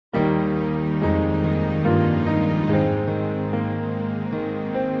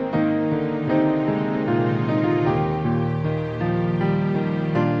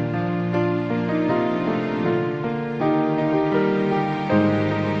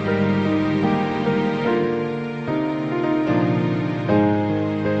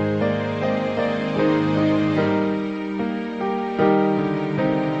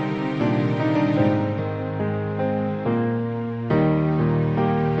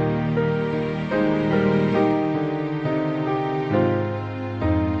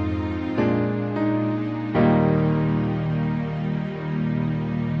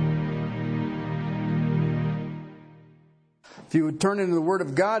If you would turn into the Word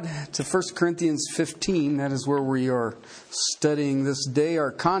of God to 1 Corinthians 15, that is where we are studying this day.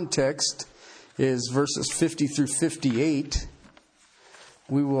 Our context is verses 50 through 58.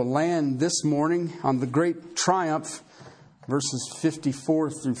 We will land this morning on the great triumph, verses 54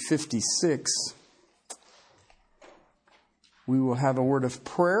 through 56. We will have a word of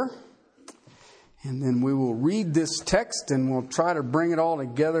prayer, and then we will read this text, and we'll try to bring it all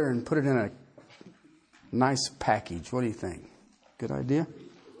together and put it in a nice package. What do you think? Good idea?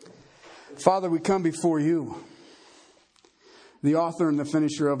 Father, we come before you, the author and the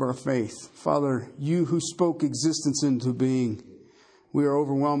finisher of our faith. Father, you who spoke existence into being. We are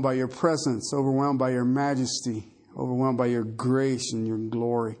overwhelmed by your presence, overwhelmed by your majesty, overwhelmed by your grace and your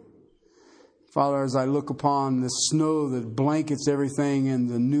glory. Father, as I look upon the snow that blankets everything in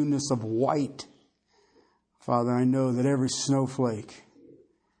the newness of white, Father, I know that every snowflake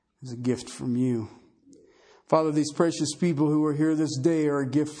is a gift from you. Father, these precious people who are here this day are a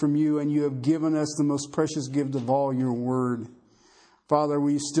gift from you, and you have given us the most precious gift of all, your word. Father,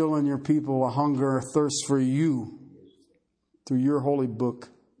 will you still in your people a hunger, a thirst for you through your holy book?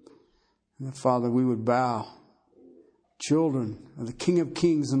 And that, Father, we would bow, children of the King of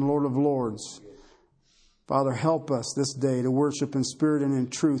Kings and Lord of Lords. Father, help us this day to worship in spirit and in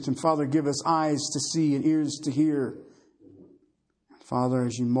truth. And Father, give us eyes to see and ears to hear. Father,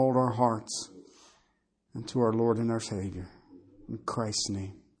 as you mold our hearts into our Lord and our Savior. In Christ's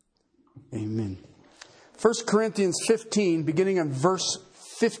name, amen. 1 Corinthians 15, beginning at verse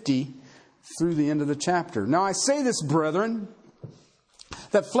 50 through the end of the chapter. Now I say this, brethren,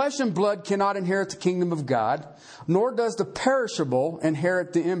 that flesh and blood cannot inherit the kingdom of God, nor does the perishable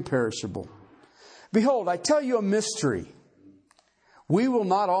inherit the imperishable. Behold, I tell you a mystery. We will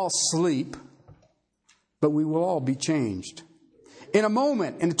not all sleep, but we will all be changed. In a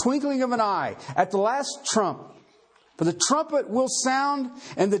moment, in the twinkling of an eye, at the last trump. For the trumpet will sound,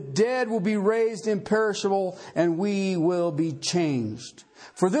 and the dead will be raised imperishable, and we will be changed.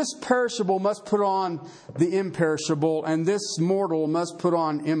 For this perishable must put on the imperishable, and this mortal must put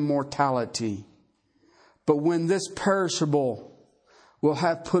on immortality. But when this perishable will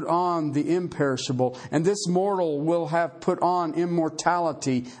have put on the imperishable, and this mortal will have put on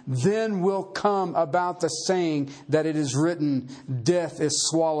immortality, then will come about the saying that it is written, death is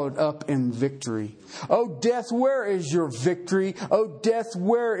swallowed up in victory. O death, where is your victory? O death,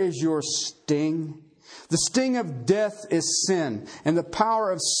 where is your sting? The sting of death is sin, and the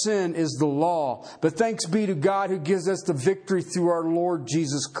power of sin is the law. But thanks be to God who gives us the victory through our Lord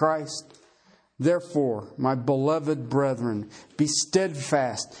Jesus Christ. Therefore, my beloved brethren, be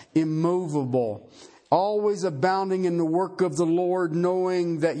steadfast, immovable, always abounding in the work of the Lord,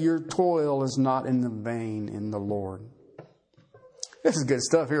 knowing that your toil is not in the vain in the Lord. This is good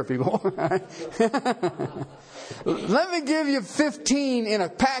stuff here, people. Let me give you 15 in a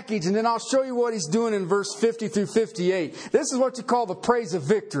package, and then I'll show you what he's doing in verse 50 through 58. This is what you call the praise of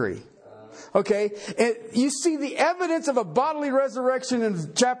victory. Okay, and you see the evidence of a bodily resurrection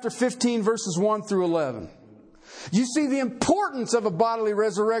in chapter 15, verses 1 through 11. You see the importance of a bodily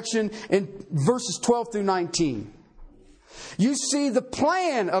resurrection in verses 12 through 19. You see the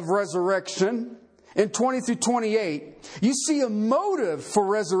plan of resurrection in 20 through 28. You see a motive for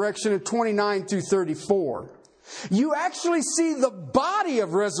resurrection in 29 through 34. You actually see the body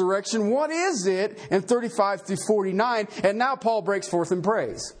of resurrection. What is it? In 35 through 49. And now Paul breaks forth in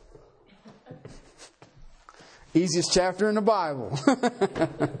praise. Easiest chapter in the Bible.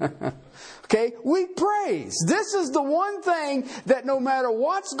 Okay, we praise. This is the one thing that no matter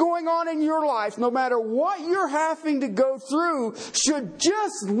what's going on in your life, no matter what you're having to go through, should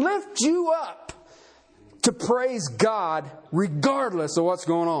just lift you up to praise God regardless of what's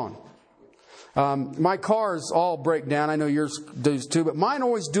going on. My cars all break down. I know yours does too, but mine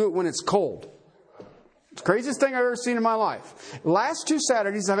always do it when it's cold. It's the craziest thing I've ever seen in my life. Last 2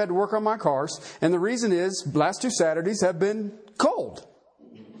 Saturdays I've had to work on my cars. And the reason is, last 2 Saturdays have been cold.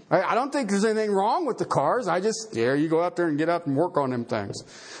 I don't think there's anything wrong with the cars. You go out there and get up and work on them things.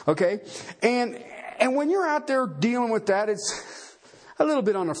 Okay? And when you're out there dealing with that, it's a little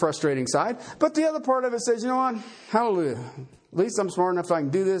bit on the frustrating side. But the other part of it says, you know what? Hallelujah. At least I'm smart enough that I can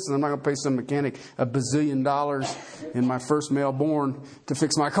do this, and I'm not going to pay some mechanic $1 bazillion in my first male born to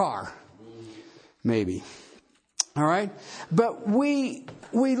fix my car. Maybe. All right? But we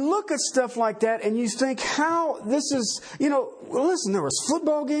look at stuff like that and you think how this is, listen, there was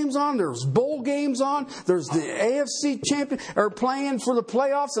football games on, there was bowl games on, there's the AFC champion or playing for the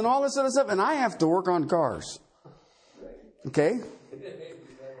playoffs and all this other stuff, and I have to work on cars. Okay?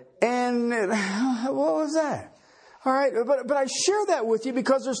 And what was that? All right, but I share that with you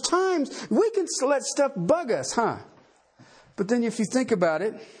because there's times we can let stuff bug us, huh? But then if you think about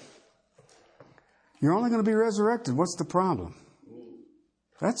it, you're only going to be resurrected. What's the problem?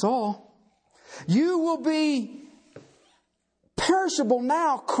 That's all. You will be perishable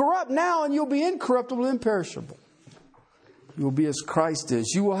now, corrupt now, and you'll be incorruptible, imperishable. You will be as Christ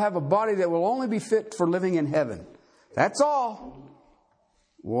is. You will have a body that will only be fit for living in heaven. That's all.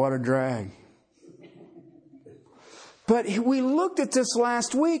 What a drag. But we looked at this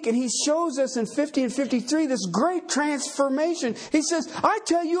last week, and he shows us in 50 and 53 this great transformation. He says, I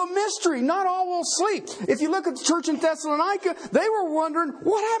tell you a mystery. Not all will sleep. If you look at the church in Thessalonica, they were wondering,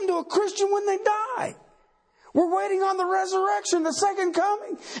 what happened to a Christian when they die? We're waiting on the resurrection, the second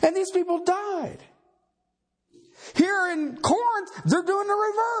coming. And these people died. Here in Corinth, they're doing the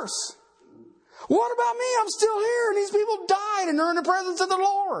reverse. What about me? I'm still here, and these people died, and they're in the presence of the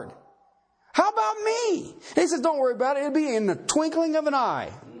Lord. How about me? He says, don't worry about it. It'll be in the twinkling of an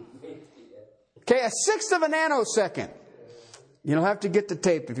eye. Okay, 1/6 of a nanosecond. You don't have to get the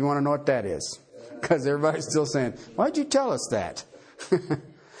tape if you want to know what that is. Because everybody's still saying, why'd you tell us that?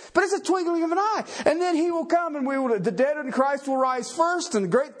 But it's a twinkling of an eye. And then he will come, and the dead in Christ will rise first. And the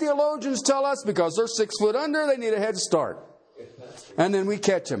great theologians tell us, because they're 6 foot under, they need a head start. And then we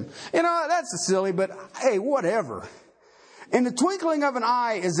catch them. You know, that's silly, but hey, whatever. In the twinkling of an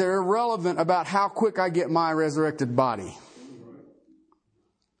eye is irrelevant about how quick I get my resurrected body.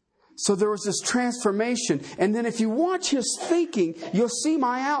 So there was this transformation. And then if you watch his thinking, you'll see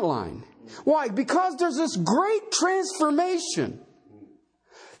my outline. Why? Because there's this great transformation.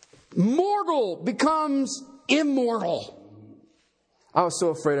 Mortal becomes immortal. I was so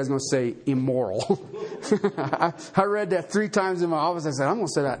afraid I was going to say immoral. I read that 3 times in my office. I said, I'm going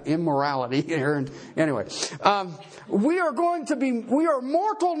to say that immorality here. And anyway, we are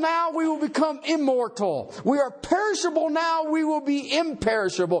mortal now, we will become immortal. We are perishable now, we will be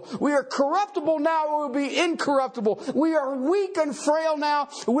imperishable. We are corruptible now, we will be incorruptible. We are weak and frail now,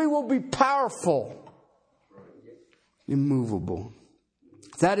 we will be powerful. Immovable.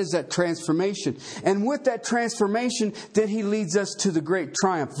 That is that transformation. And with that transformation, then he leads us to the great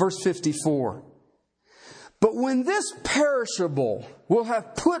triumph. Verse 54. But when this perishable will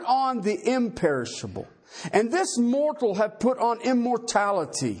have put on the imperishable, and this mortal have put on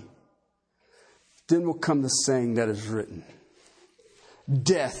immortality, then will come the saying that is written.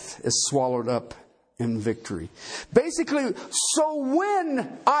 Death is swallowed up in victory. Basically, so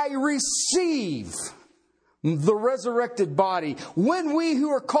when I receive the resurrected body, when we who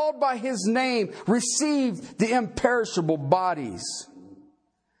are called by his name receive the imperishable bodies,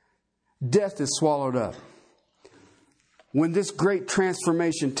 death is swallowed up. When this great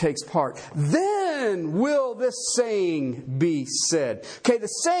transformation takes part, then will this saying be said. Okay, the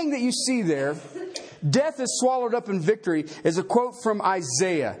saying that you see there, death is swallowed up in victory, is a quote from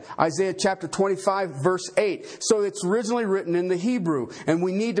Isaiah. Isaiah chapter 25, verse 8. So it's originally written in the Hebrew, and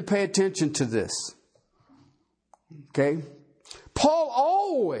we need to pay attention to this. Okay? Paul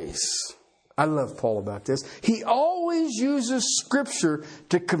always, I love Paul about this, he always uses Scripture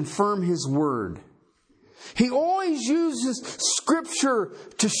to confirm his word. He always uses Scripture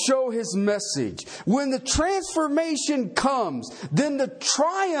to show his message. When the transformation comes, then the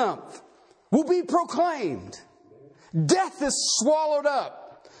triumph will be proclaimed. Death is swallowed up.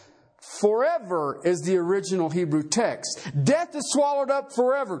 Forever is the original Hebrew text. Death is swallowed up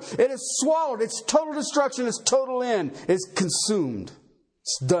forever. It is swallowed. It's total destruction. It's total end. It's consumed.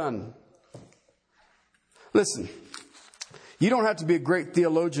 It's done. Listen, you don't have to be a great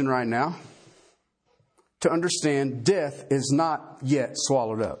theologian right now to understand death is not yet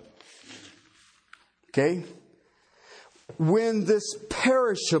swallowed up. Okay? When this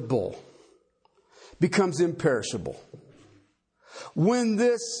perishable becomes imperishable, when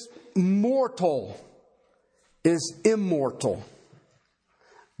this mortal is immortal,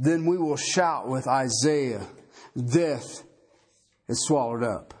 then we will shout with Isaiah, death is swallowed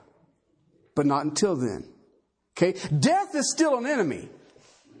up. But not until then. Okay? Death is still an enemy.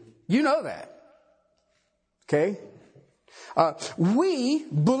 You know that. Okay? We,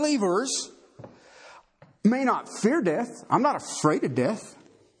 believers, may not fear death. I'm not afraid of death.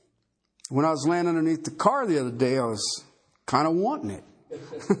 When I was laying underneath the car the other day, I was kind of wanting it.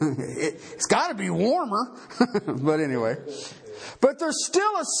 It's got to be warmer. But anyway. But there's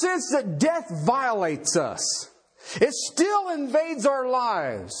still a sense that death violates us. It still invades our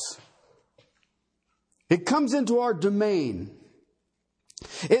lives. It comes into our domain.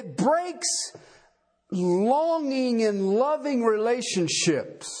 It breaks longing and loving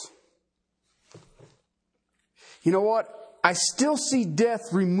relationships. You know what? I still see death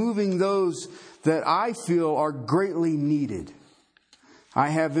removing those that I feel are greatly needed. I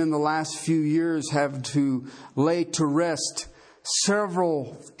have in the last few years had to lay to rest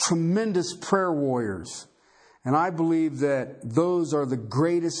several tremendous prayer warriors. And I believe that those are the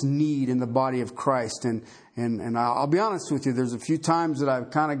greatest need in the body of Christ. And I'll be honest with you, there's a few times that I've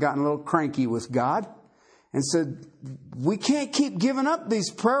kind of gotten a little cranky with God and said, we can't keep giving up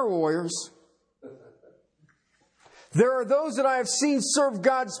these prayer warriors. There are those that I have seen serve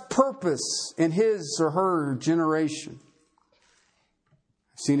God's purpose in his or her generation.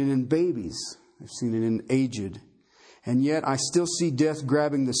 I've seen it in babies. I've seen it in aged. And yet I still see death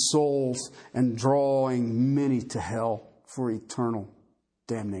grabbing the souls and drawing many to hell for eternal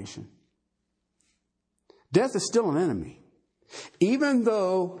damnation. Death is still an enemy. Even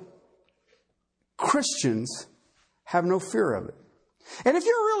though Christians have no fear of it. And if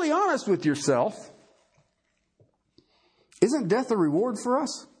you're really honest with yourself, isn't death a reward for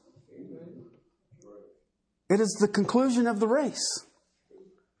us? It is the conclusion of the race.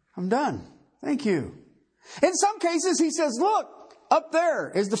 I'm done. Thank you. In some cases, he says, look, up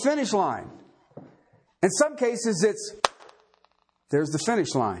there is the finish line. In some cases, there's the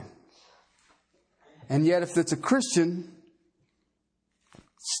finish line. And yet, if it's a Christian,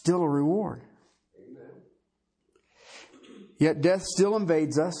 it's still a reward. Yet death still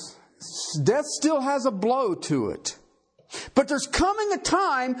invades us. Death still has a blow to it. But there's coming a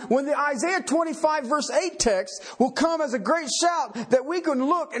time when the Isaiah 25 verse 8 text will come as a great shout that we can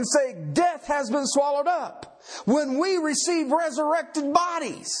look and say, death has been swallowed up. When we receive resurrected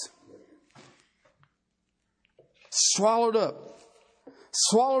bodies. Swallowed up.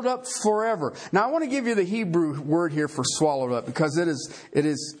 Swallowed up forever. Now I want to give you the Hebrew word here for swallowed up because it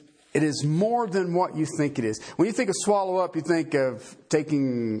is more than what you think it is. When you think of swallow up, you think of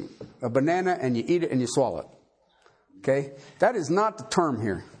taking a banana and you eat it and you swallow it. Okay? That is not the term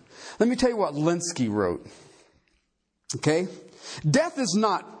here. Let me tell you what Linsky wrote. Okay? Death is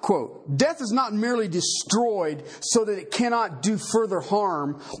not, quote, death is not merely destroyed so that it cannot do further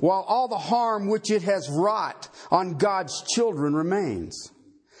harm, while all the harm which it has wrought on God's children remains.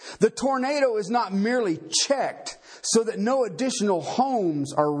 The tornado is not merely checked so that no additional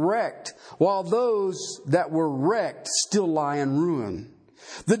homes are wrecked, while those that were wrecked still lie in ruin.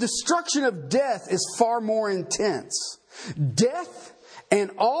 The destruction of death is far more intense. Death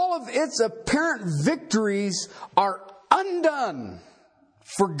and all of its apparent victories are undone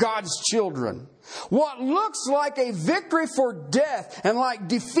for God's children. What looks like a victory for death and like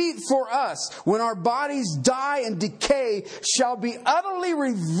defeat for us when our bodies die and decay shall be utterly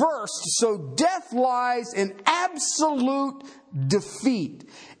reversed, so death lies in absolute defeat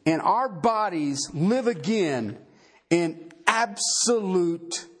and our bodies live again in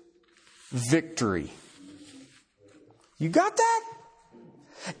absolute victory. You got that?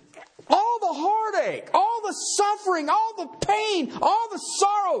 All the heartache, all the suffering, all the pain, all the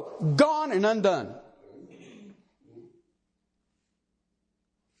sorrow, gone and undone.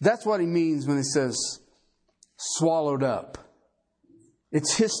 That's what he means when he says swallowed up.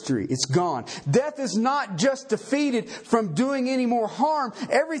 It's history. It's gone. Death is not just defeated from doing any more harm.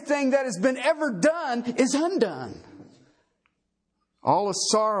 Everything that has been ever done is undone. All the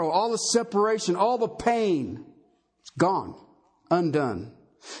sorrow, all the separation, all the pain, it's gone, undone.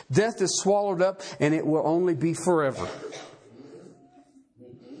 Death is swallowed up and it will only be forever.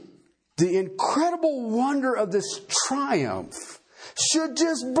 The incredible wonder of this triumph should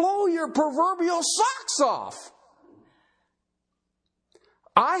just blow your proverbial socks off.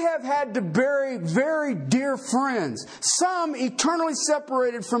 I have had to bury very dear friends, some eternally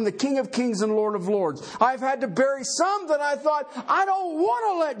separated from the King of Kings and Lord of Lords. I've had to bury some that I thought, I don't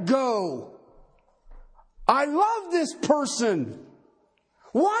want to let go. I love this person.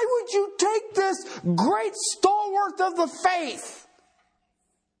 Why would you take this great stalwart of the faith?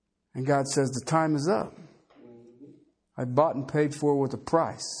 And God says, the time is up. I bought and paid for with a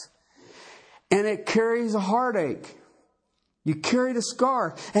price. And it carries a heartache. You carry the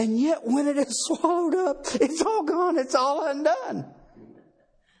scar. And yet when it is swallowed up, it's all gone. It's all undone.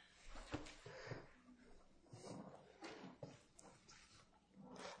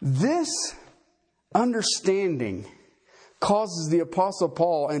 This understanding causes the Apostle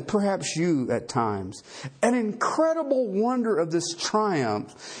Paul, and perhaps you at times, an incredible wonder of this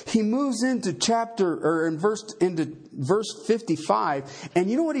triumph. He moves into verse 55, and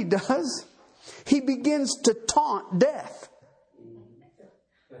you know what he does? He begins to taunt death.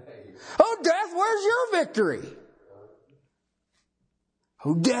 Oh, death, where's your victory?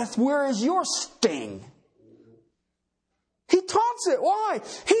 Oh, death, where is your sting? He taunts it. Why?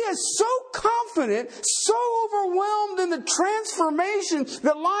 He is so confident, so overwhelmed in the transformation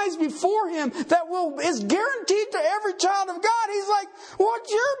that lies before him that is guaranteed to every child of God. He's like,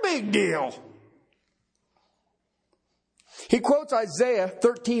 what's your big deal? He quotes Isaiah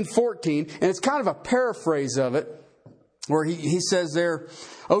 13:14, and it's kind of a paraphrase of it, where he says there,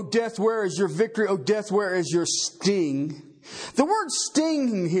 "O death, where is your victory? O death, where is your sting?" The word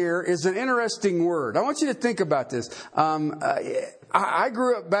sting here is an interesting word. I want you to think about this. I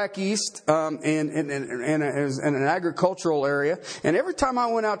grew up back east in an agricultural area, and every time I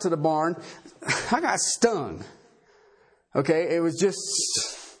went out to the barn, I got stung. Okay, it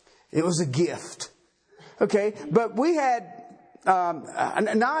was a gift. Okay, but we had,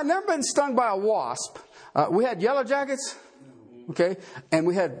 now I've never been stung by a wasp. We had yellow jackets, okay, and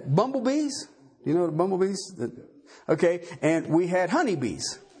we had bumblebees. You know the bumblebees? Okay, and we had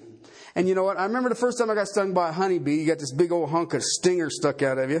honeybees. And you know what? I remember the first time I got stung by a honeybee. You got this big old hunk of stinger stuck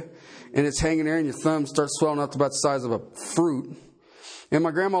out of you, and it's hanging there, and your thumb starts swelling up to about the size of a fruit. And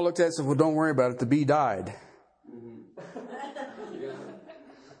my grandma looked at it and said, "Well, don't worry about it. The bee died."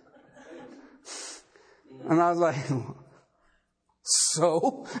 And I was like,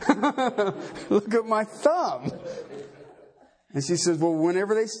 "So? Look at my thumb." And she says, "Well,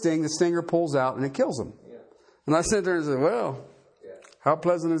 whenever they sting, the stinger pulls out and it kills them." And I sat there and said, "Well, how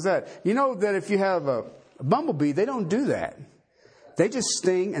pleasant is that?" You know that if you have a bumblebee, they don't do that. They just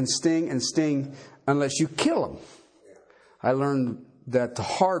sting and sting and sting unless you kill them. I learned that the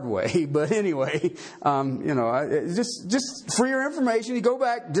hard way, but anyway, just for your information, you go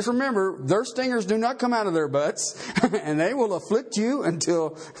back, just remember, their stingers do not come out of their butts, and they will afflict you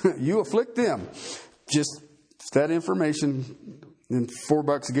until you afflict them. Just that information. And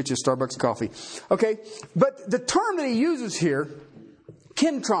 $4 to get you a Starbucks coffee. Okay, but the term that he uses here,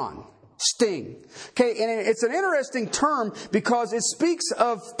 kentron, sting. Okay, and it's an interesting term because it speaks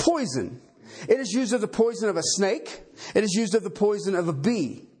of poison. It is used of the poison of a snake. It is used of the poison of a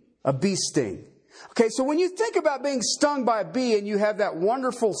bee sting. Okay, so when you think about being stung by a bee and you have that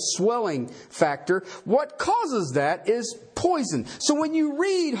wonderful swelling factor, what causes that is poison. So when you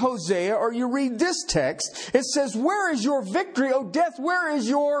read Hosea or you read this text, it says, "Where is your victory, O death? Where is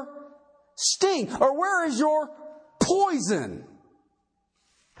your sting?" Or where is your poison?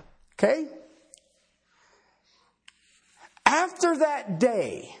 Okay? After that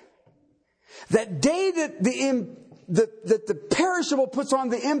day that the perishable puts on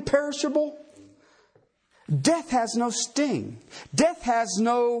the imperishable, death has no sting. Death has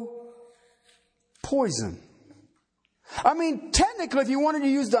no poison. I mean, technically, if you wanted to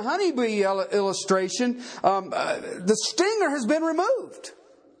use the honeybee illustration, the stinger has been removed.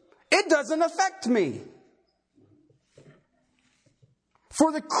 It doesn't affect me.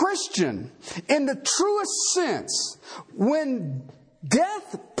 For the Christian, in the truest sense, when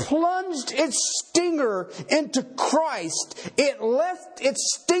death plunged its stinger into Christ, it left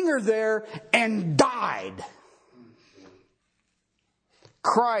its stinger there and died.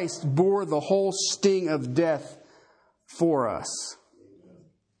 Christ bore the whole sting of death for us,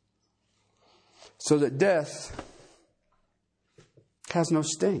 so that death has no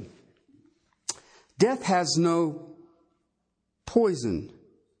sting. Death has no poison.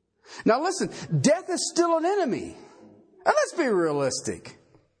 Now listen, death is still an enemy. And let's be realistic.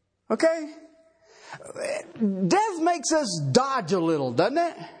 Okay? Death makes us dodge a little, doesn't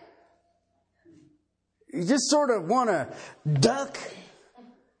it? You just sort of want to duck.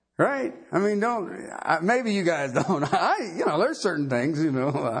 Right? I mean, maybe you guys don't. There's certain things,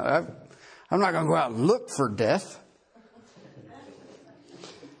 I'm not going to go out and look for death.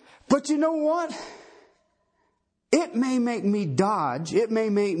 But you know what? It may make me dodge. It may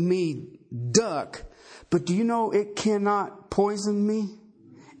make me duck. But do you know it cannot poison me?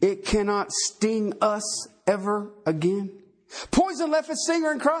 It cannot sting us ever again. Poison left its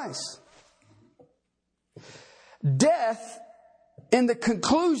stinger in Christ. Death, in the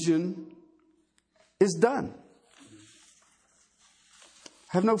conclusion, is done.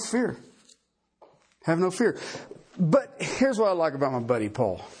 Have no fear. Have no fear. But here's what I like about my buddy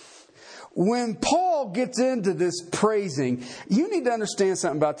Paul. When Paul gets into this praising, you need to understand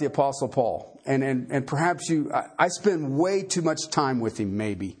something about the Apostle Paul. And perhaps I spend way too much time with him,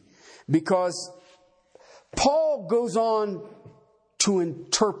 maybe. Because Paul goes on to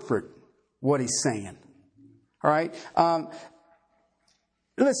interpret what he's saying. All right?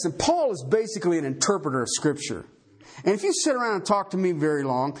 Listen, Paul is basically an interpreter of Scripture. And if you sit around and talk to me very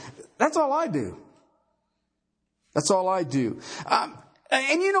long, that's all I do. That's all I do.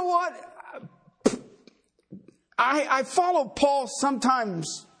 And you know what? I follow Paul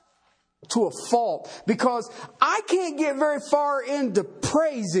sometimes to a fault because I can't get very far into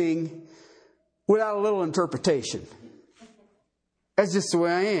praising without a little interpretation. That's just the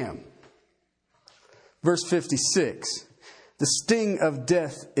way I am. Verse 56. The sting of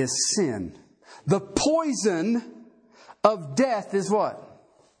death is sin. The poison of death is what?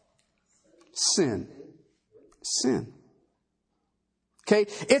 Sin. Sin. Okay?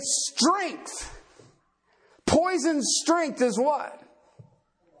 Its strength. Poison's strength is what?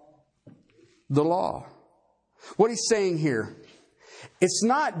 The law. What he's saying here, it's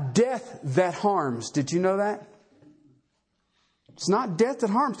not death that harms. Did you know that? It's not death that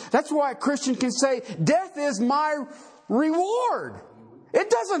harms. That's why a Christian can say, death is my reward. It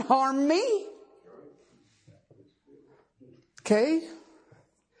doesn't harm me. Okay?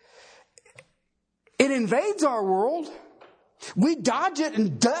 It invades our world. We dodge it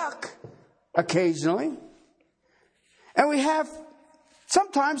and duck occasionally. And we have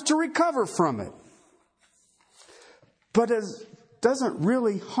sometimes to recover from it. But it doesn't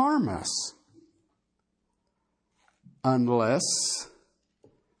really harm us unless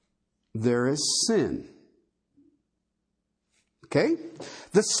there is sin. Okay?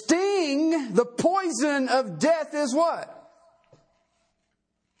 The sting, the poison of death is what?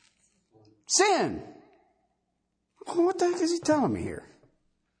 Sin. What the heck is he telling me here?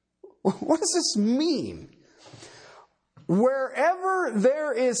 What does this mean? Wherever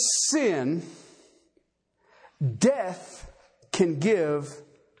there is sin, death can give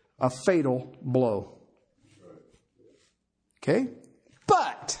a fatal blow. Okay?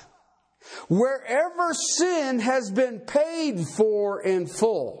 But wherever sin has been paid for in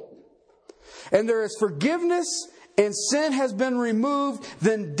full, and there is forgiveness and sin has been removed,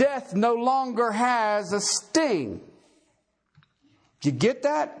 then death no longer has a sting. Did you get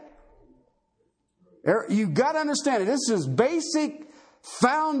that? You've got to understand it. This is basic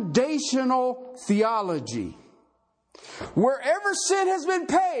foundational theology. Wherever sin has been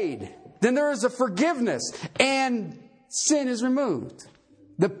paid, then there is a forgiveness and sin is removed.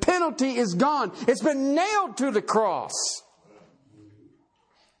 The penalty is gone. It's been nailed to the cross.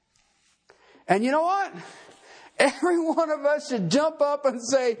 And you know what? Every one of us should jump up and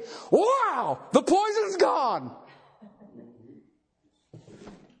say, wow, the poison's gone.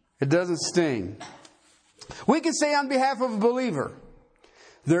 It doesn't sting. We can say on behalf of a believer,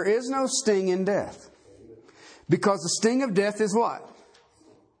 there is no sting in death. Because the sting of death is what?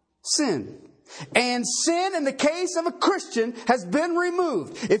 Sin. And sin, in the case of a Christian, has been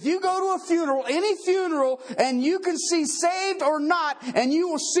removed. If you go to a funeral, any funeral, and you can see saved or not, and you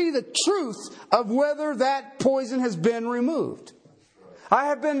will see the truth of whether that poison has been removed. I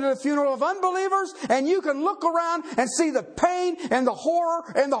have been to the funeral of unbelievers, and you can look around and see the pain and the horror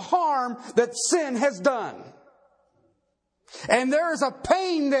and the harm that sin has done. And there is a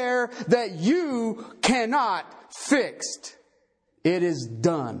pain there that you cannot fix. It is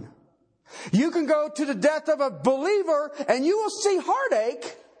done. You can go to the death of a believer and you will see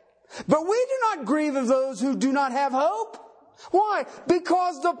heartache, but we do not grieve of those who do not have hope. Why?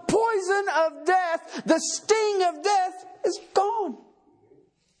 Because the poison of death, the sting of death is gone.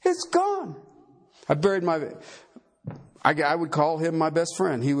 It's gone. I buried I would call him my best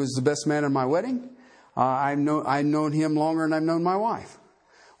friend. He was the best man at my wedding. I've known him longer than I've known my wife.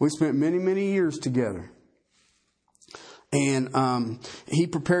 We spent many, many years together. And he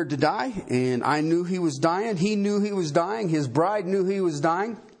prepared to die, and I knew he was dying. He knew he was dying. His bride knew he was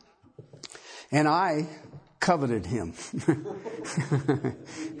dying. And I coveted him.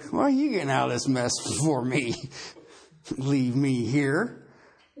 Why are you getting out of this mess before me? Leave me here.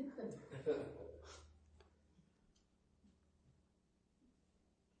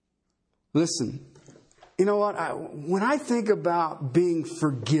 Listen, you know what? When I think about being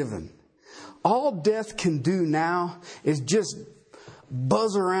forgiven, all death can do now is just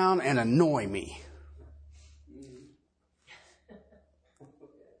buzz around and annoy me.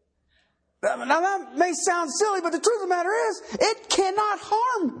 Now that may sound silly, but the truth of the matter is, it cannot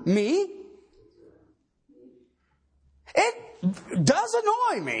harm me. It does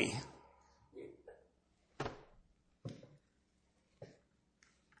annoy me.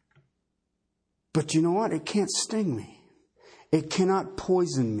 But you know what? It can't sting me. It cannot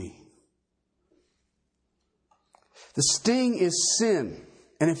poison me. The sting is sin.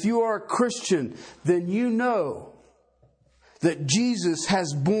 And if you are a Christian, then you know that Jesus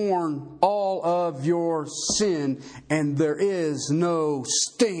has borne all of your sin and there is no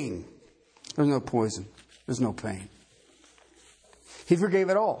sting. There's no poison. There's no pain. He forgave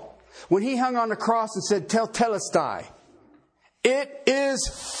it all. When he hung on the cross and said, Tetelestai, it is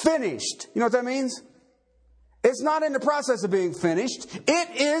finished. You know what that means? It's not in the process of being finished.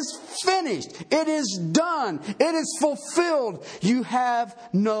 It is finished. It is done. It is fulfilled. You have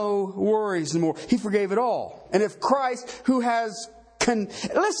no worries anymore. He forgave it all. And if Christ,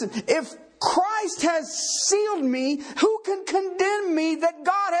 if Christ has sealed me, who can condemn me that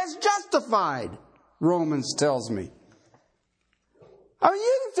God has justified? Romans tells me. I mean,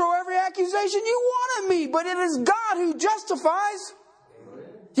 you can throw every accusation you want at me, but it is God who justifies.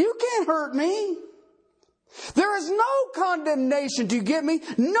 You can't hurt me. There is no condemnation, do you get me?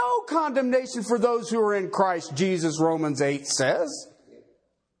 No condemnation for those who are in Christ Jesus, Romans 8 says.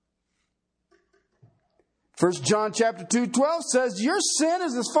 1 John chapter 2:12 says, your sin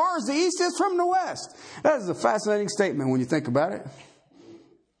is as far as the east is from the west. That is a fascinating statement when you think about it.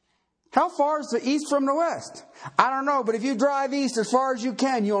 How far is the east from the west? I don't know, but if you drive east as far as you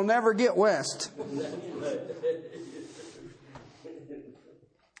can, you'll never get west.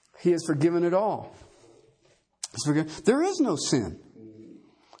 He has forgiven it all. There is no sin.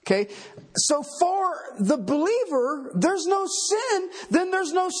 Okay? So for the believer, there's no sin, then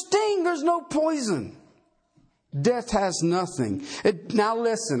there's no sting, there's no poison. Death has nothing. Now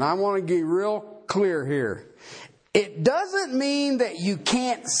listen, I want to get real clear here. It doesn't mean that you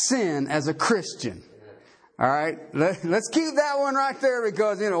can't sin as a Christian. All right? Let's keep that one right there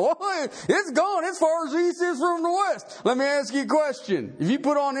because, it's gone as far as the east is from the west. Let me ask you a question. Have you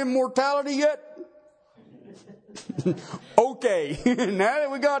put on immortality yet? Okay, now that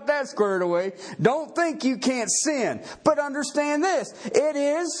we got that squared away, don't think you can't sin. But understand this, it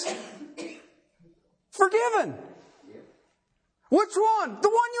is forgiven. Which one? The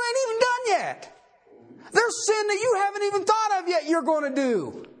one you ain't even done yet. There's sin that you haven't even thought of yet you're going to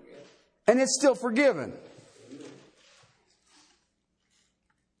do. And it's still forgiven.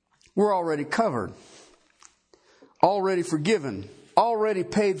 We're already covered. Already forgiven. Already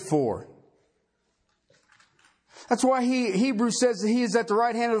paid for. That's why Hebrews says that He is at the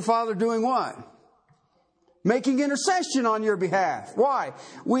right hand of the Father doing what? Making intercession on your behalf. Why?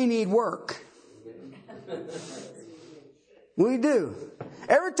 We need work. We do.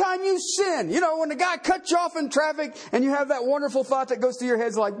 Every time you sin, when the guy cuts you off in traffic and you have that wonderful thought that goes through your head,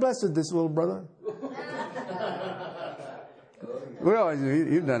 it's like, blessed this little brother. Well,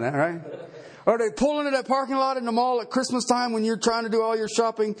 you've done that, right? Or they pull into that parking lot in the mall at Christmas time when you're trying to do all your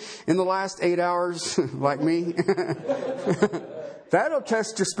shopping in the last 8 hours, like me. That'll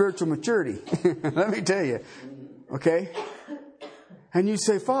test your spiritual maturity. Let me tell you. Okay? And you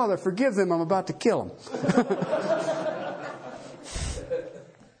say, Father, forgive them. I'm about to kill them.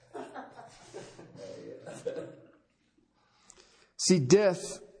 See,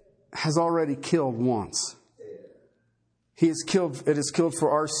 death has already killed once. It has killed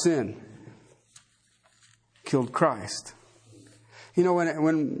for our sin. Killed Christ.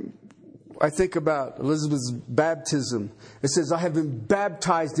 When I think about Elizabeth's baptism, it says, I have been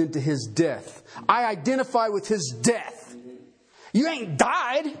baptized into His death. I identify with His death. You ain't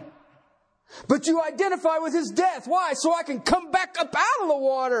died, but you identify with His death. Why? So I can come back up out of the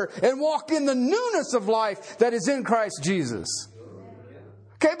water and walk in the newness of life that is in Christ Jesus.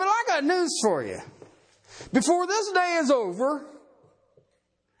 Okay, but I got news for you. Before this day is over,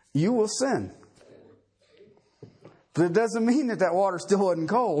 you will sin. But it doesn't mean that water still wasn't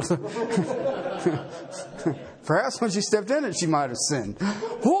cold. Perhaps when she stepped in it, she might have sinned.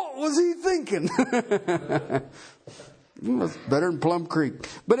 What was he thinking? That's better than Plum Creek.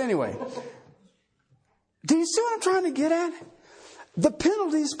 But anyway, do you see what I'm trying to get at? The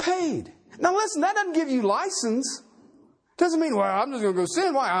penalty's paid. Now listen, that doesn't give you license. Doesn't mean, I'm just going to go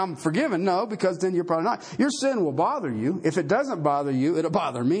sin. Why? I'm forgiven. No, because then you're probably not. Your sin will bother you. If it doesn't bother you, it'll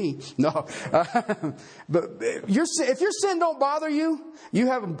bother me. No. But if your sin don't bother you, you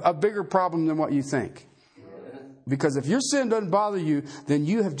have a bigger problem than what you think. Because if your sin doesn't bother you, then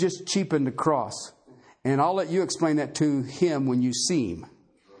you have just cheapened the cross. And I'll let you explain that to Him when you see Him.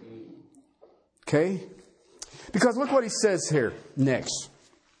 Okay? Because look what He says here next.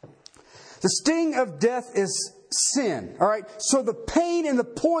 The sting of death is sin. All right. So the pain and the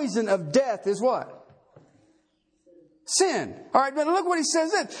poison of death is what? Sin. All right. But look what He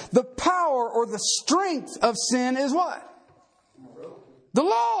says then. The power or the strength of sin is what? The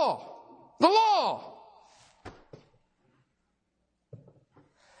law. The law.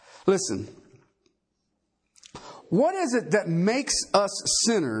 Listen. What is it that makes us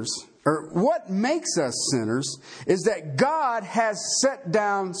sinners? Or what makes us sinners is that God has set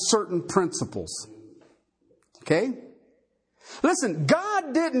down certain principles. Okay? Listen,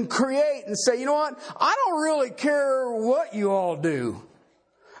 God didn't create and say, you know what? I don't really care what you all do.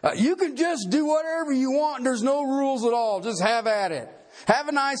 You can just do whatever you want. There's no rules at all. Just have at it. Have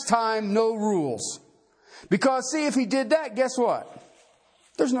a nice time. No rules. Because see, if He did that, guess what?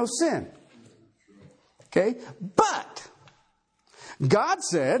 There's no sin. Okay? But God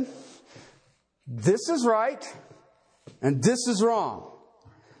said, this is right and this is wrong.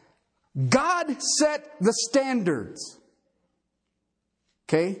 God set the standards.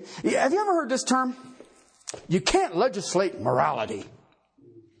 Okay? Have you ever heard this term? You can't legislate morality.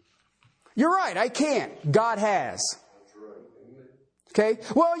 You're right, I can't. God has. Okay?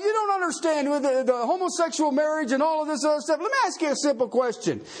 Well, you don't understand with the homosexual marriage and all of this other stuff. Let me ask you a simple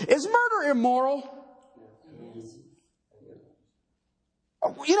question. Is murder immoral?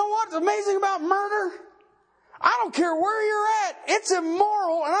 You know what's amazing about murder? I don't care where you're at. It's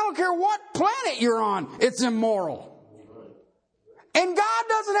immoral, and I don't care what planet you're on. It's immoral. And God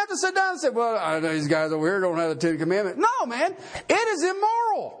doesn't have to sit down and say, well, these guys over here don't have the Ten Commandments. No, man. It is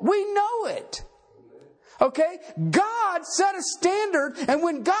immoral. We know it. Okay? God set a standard, and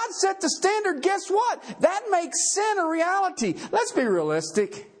when God set the standard, guess what? That makes sin a reality. Let's be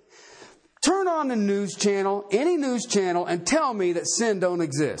realistic. Turn on the news channel, any news channel, and tell me that sin don't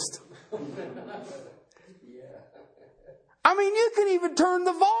exist. I mean, you can even turn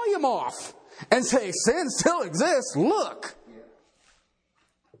the volume off and say, sin still exists. Look.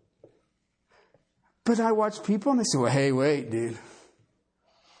 But I watch people and they say, well, hey, wait, dude.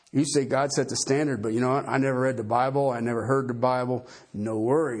 You say God set the standard, but you know what? I never read the Bible. I never heard the Bible. No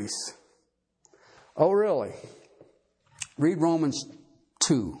worries. Oh, really? Read Romans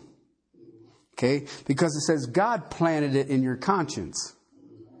 2. Okay? Because it says God planted it in your conscience.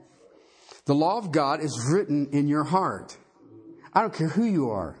 The law of God is written in your heart. I don't care who you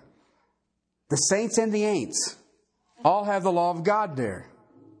are. The saints and the ain'ts all have the law of God there.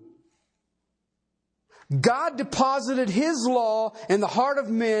 God deposited His law in the heart of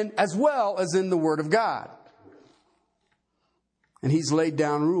men as well as in the Word of God. And He's laid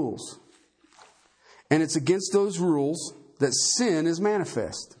down rules. And it's against those rules that sin is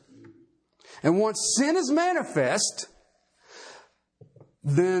manifest. And once sin is manifest,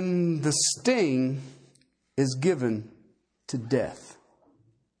 then the sting is given to death.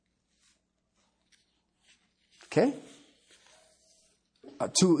 Okay?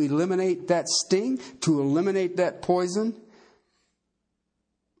 To eliminate that sting, to eliminate that poison,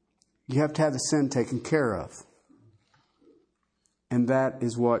 you have to have the sin taken care of. And that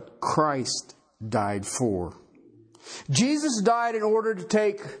is what Christ died for. Jesus died in order to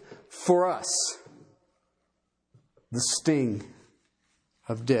take for us the sting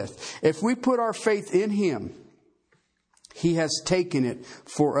of death. If we put our faith in Him, He has taken it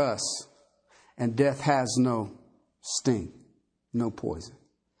for us. And death has no sting. No poison.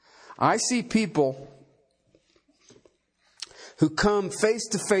 I see people who come face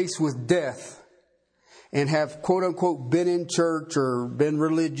to face with death and have, quote unquote, been in church or been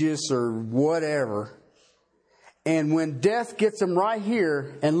religious or whatever. And when death gets them right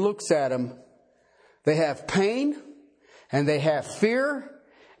here and looks at them, they have pain and they have fear.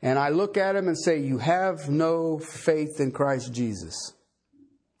 And I look at them and say, you have no faith in Christ Jesus.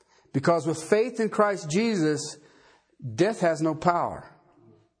 Because with faith in Christ Jesus, death has no power.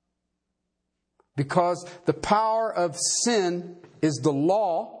 Because the power of sin is the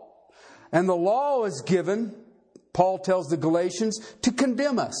law. And the law is given, Paul tells the Galatians, to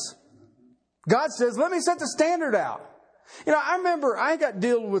condemn us. God says, let me set the standard out. You know, I remember I got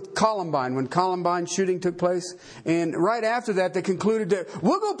dealt with Columbine when Columbine shooting took place. And right after that, they concluded that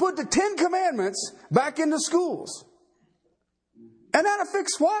we're going to put the 10 Commandments back into schools. And that'll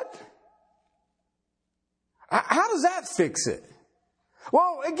fix what? How does that fix it?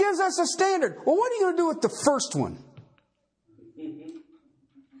 Well, it gives us a standard. Well, what are you going to do with the first one?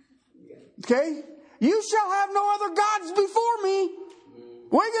 Okay? You shall have no other gods before me.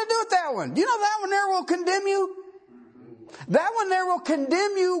 What are you going to do with that one? You know that one there will condemn you? That one there will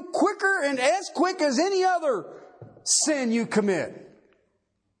condemn you quicker and as quick as any other sin you commit.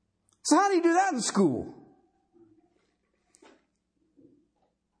 So how do you do that in school?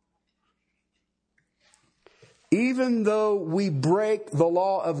 Even though we break the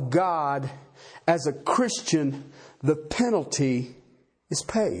law of God as a Christian, the penalty is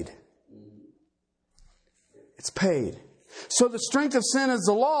paid. It's paid. So the strength of sin is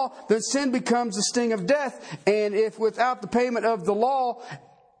the law, then sin becomes the sting of death. And if without the payment of the law...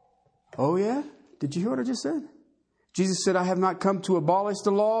 Oh yeah? Did you hear what I just said? Jesus said, I have not come to abolish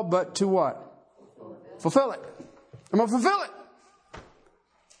the law, but to what? Fulfill it. I'm going to fulfill it.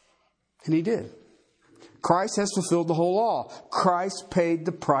 And He did. Christ has fulfilled the whole law. Christ paid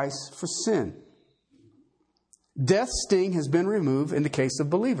the price for sin. Death's sting has been removed in the case of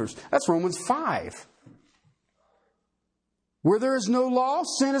believers. That's Romans 5. Where there is no law,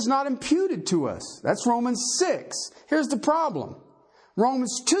 sin is not imputed to us. That's Romans 6. Here's the problem.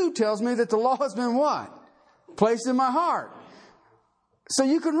 Romans 2 tells me that the law has been what? Placed in my heart. So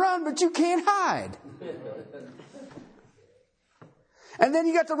you can run, but you can't hide. And then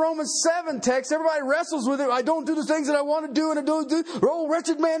you got the Romans 7 text. Everybody wrestles with it. I don't do the things that I want to do, and I don't do. Oh,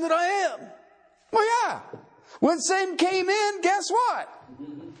 wretched man that I am. Well, yeah. When sin came in, guess what?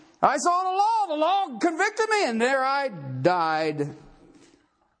 I saw the law convicted me, and there I died.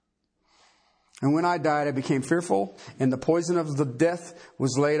 And when I died, I became fearful, and the poison of the death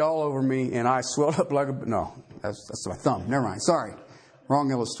was laid all over me, and I swelled up like a... No, that's my thumb. Never mind. Sorry. Wrong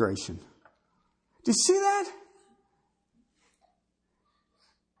illustration. Do you see that?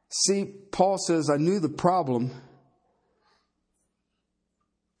 See, Paul says, I knew the problem,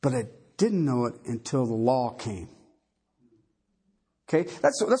 but I didn't know it until the law came. Okay?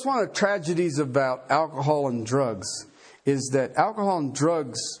 That's one of the tragedies about alcohol and drugs, is that alcohol and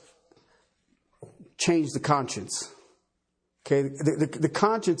drugs change the conscience. Okay? The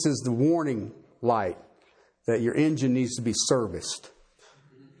conscience is the warning light that your engine needs to be serviced.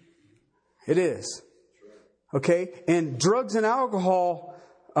 It is. Okay? And drugs and alcohol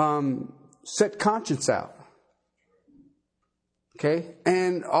set conscience out. Okay?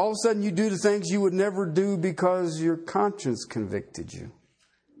 And all of a sudden you do the things you would never do because your conscience convicted you.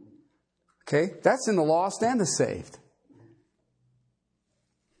 Okay? That's in the lost and the saved.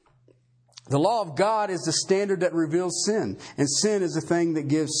 The law of God is the standard that reveals sin. And sin is the thing that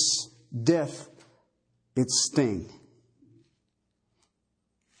gives death its sting.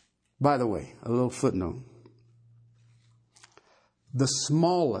 By the way, a little footnote. The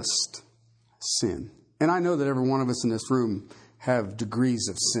smallest sin, and I know that every one of us in this room have degrees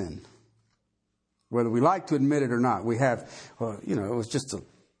of sin. Whether we like to admit it or not, we have, it was just a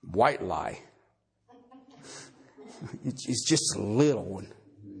white lie. It's just a little one.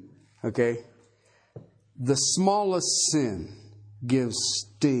 Okay? The smallest sin gives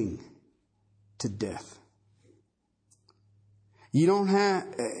sting to death. You don't have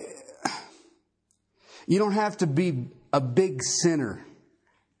to be a big sinner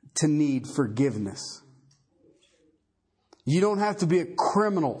to need forgiveness. You don't have to be a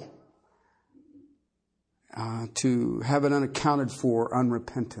criminal to have it unaccounted for,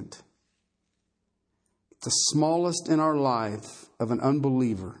 unrepentant. The smallest in our life of an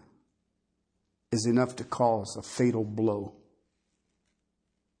unbeliever is enough to cause a fatal blow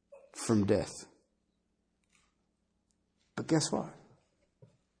from death. But guess what?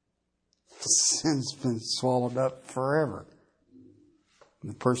 Sin's been swallowed up forever in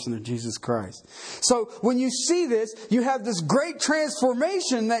the person of Jesus Christ. So when you see this, you have this great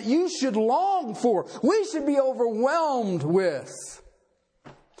transformation that you should long for. We should be overwhelmed with.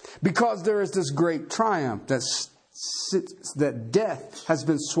 Because there is this great triumph that death has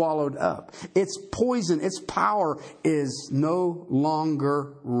been swallowed up. Its poison, its power is no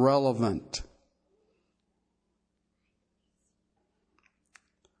longer relevant.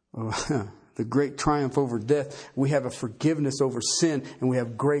 The great triumph over death. We have a forgiveness over sin, and we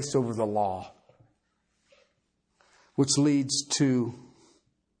have grace over the law. Which leads to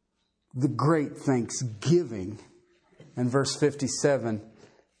the great thanksgiving in verse 57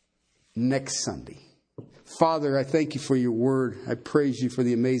 next Sunday. Father, I thank you for your word. I praise you for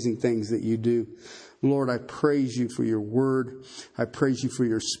the amazing things that you do. Lord, I praise you for your word. I praise you for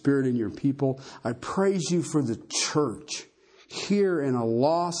your spirit and your people. I praise you for the church here in a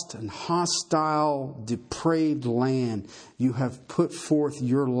lost and hostile, depraved land. You have put forth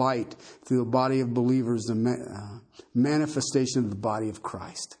your light through the body of believers, the manifestation of the body of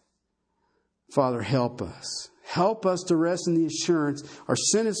Christ. Father, help us. Help us to rest in the assurance our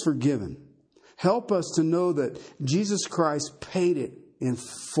sin is forgiven. Help us to know that Jesus Christ paid it in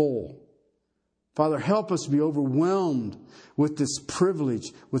full. Father, help us be overwhelmed with this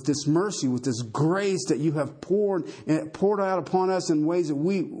privilege, with this mercy, with this grace that you have poured out upon us in ways that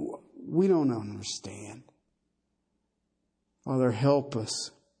we don't understand. Father, help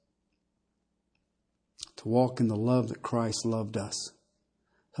us to walk in the love that Christ loved us.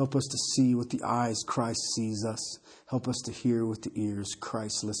 Help us to see with the eyes Christ sees us. Help us to hear with the ears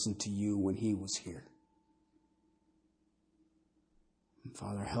Christ listened to you when he was here. And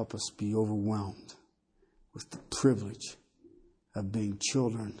Father, help us be overwhelmed with the privilege of being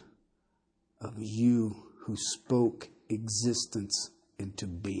children of you who spoke existence into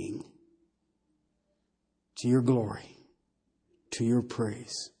being. To your glory, to your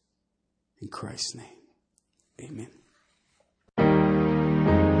praise, in Christ's name, amen.